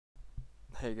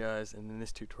Hey guys, and in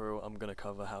this tutorial I'm going to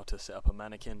cover how to set up a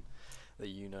mannequin that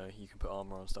you can put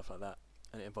armor on, stuff like that,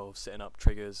 and it involves setting up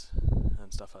triggers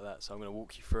and stuff like that. So I'm going to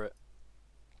walk you through it.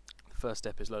 The first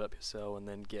step is load up your cell and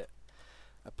then get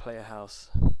a player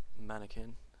house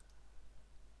mannequin,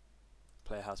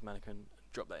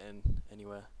 drop that in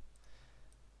anywhere,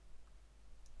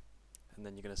 and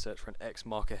then you're going to search for an X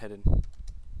marker heading.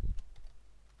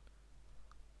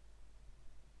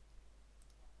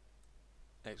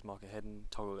 X marker heading,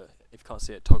 toggle it. If you can't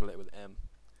see it, toggle it with M.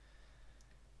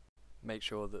 Make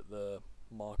sure that the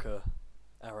marker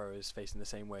arrow is facing the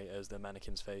same way as the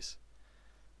mannequin's face,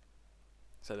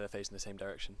 so they're facing the same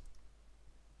direction.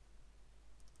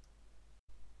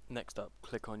 Next up,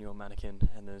 click on your mannequin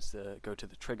and then go to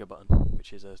the trigger button,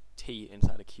 which is a T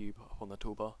inside a cube up on the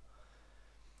toolbar,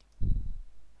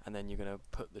 and then you're going to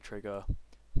put the trigger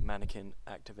mannequin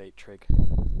activate trig.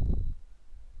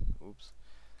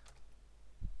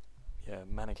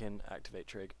 Mannequin activate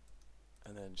trig,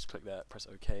 and then just click that, press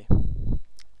OK,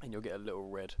 and you'll get a little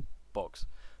red box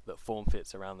that form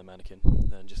fits around the mannequin,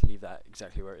 and just leave that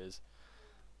exactly where it is.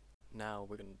 Now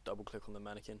we're going to double click on the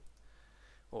mannequin,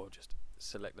 or just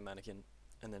select the mannequin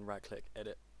and then right click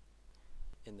edit.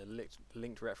 In the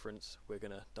linked reference we're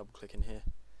going to double click in here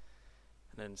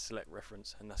and then select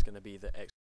reference, and that's going to be the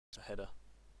X header,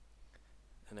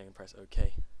 and then press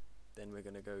OK. Then we're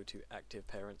going to go to active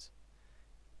parents,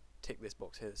 tick this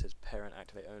box here that says parent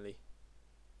activate only,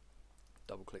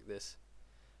 double click this,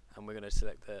 and we're going to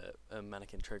select the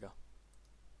mannequin trigger,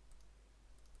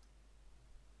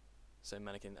 so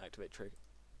mannequin activate trig,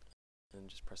 and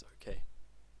just press OK.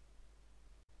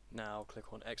 Now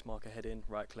click on X marker heading,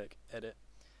 right click, edit.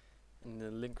 In the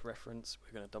link reference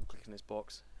we're going to double click in this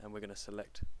box and we're going to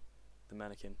select the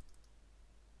mannequin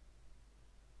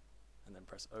and then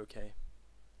press OK,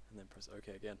 and then press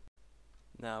OK again.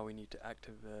 Now we need to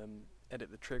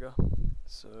edit the trigger,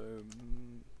 so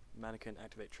mannequin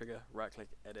activate trigger, right click,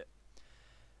 edit,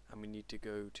 and we need to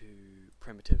go to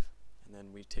primitive, and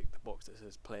then we tick the box that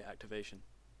says play activation.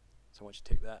 So once you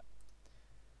tick that,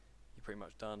 you're pretty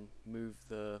much done. Move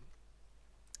the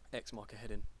X marker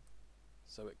heading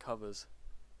so it covers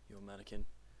your mannequin.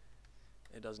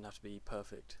 It doesn't have to be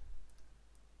perfect.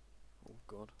 Oh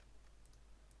god.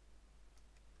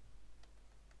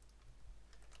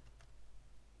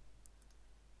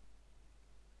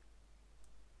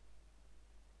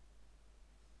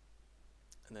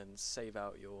 And then save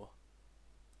out your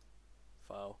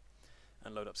file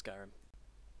and load up Skyrim.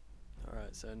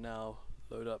 Alright, so now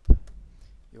load up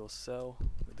your cell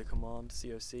with the command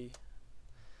COC,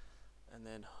 and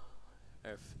then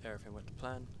if everything went to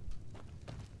plan,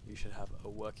 you should have a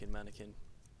working mannequin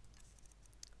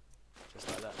just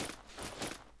like that.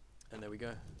 And there we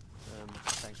go.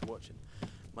 Thanks for watching.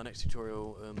 My next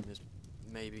tutorial is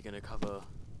maybe going to cover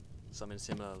something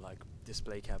similar like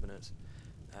display cabinets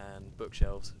and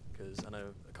bookshelves, because I know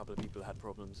a couple of people had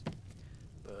problems,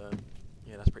 but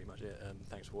yeah, that's pretty much it.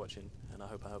 Thanks for watching, and I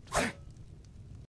hope I helped.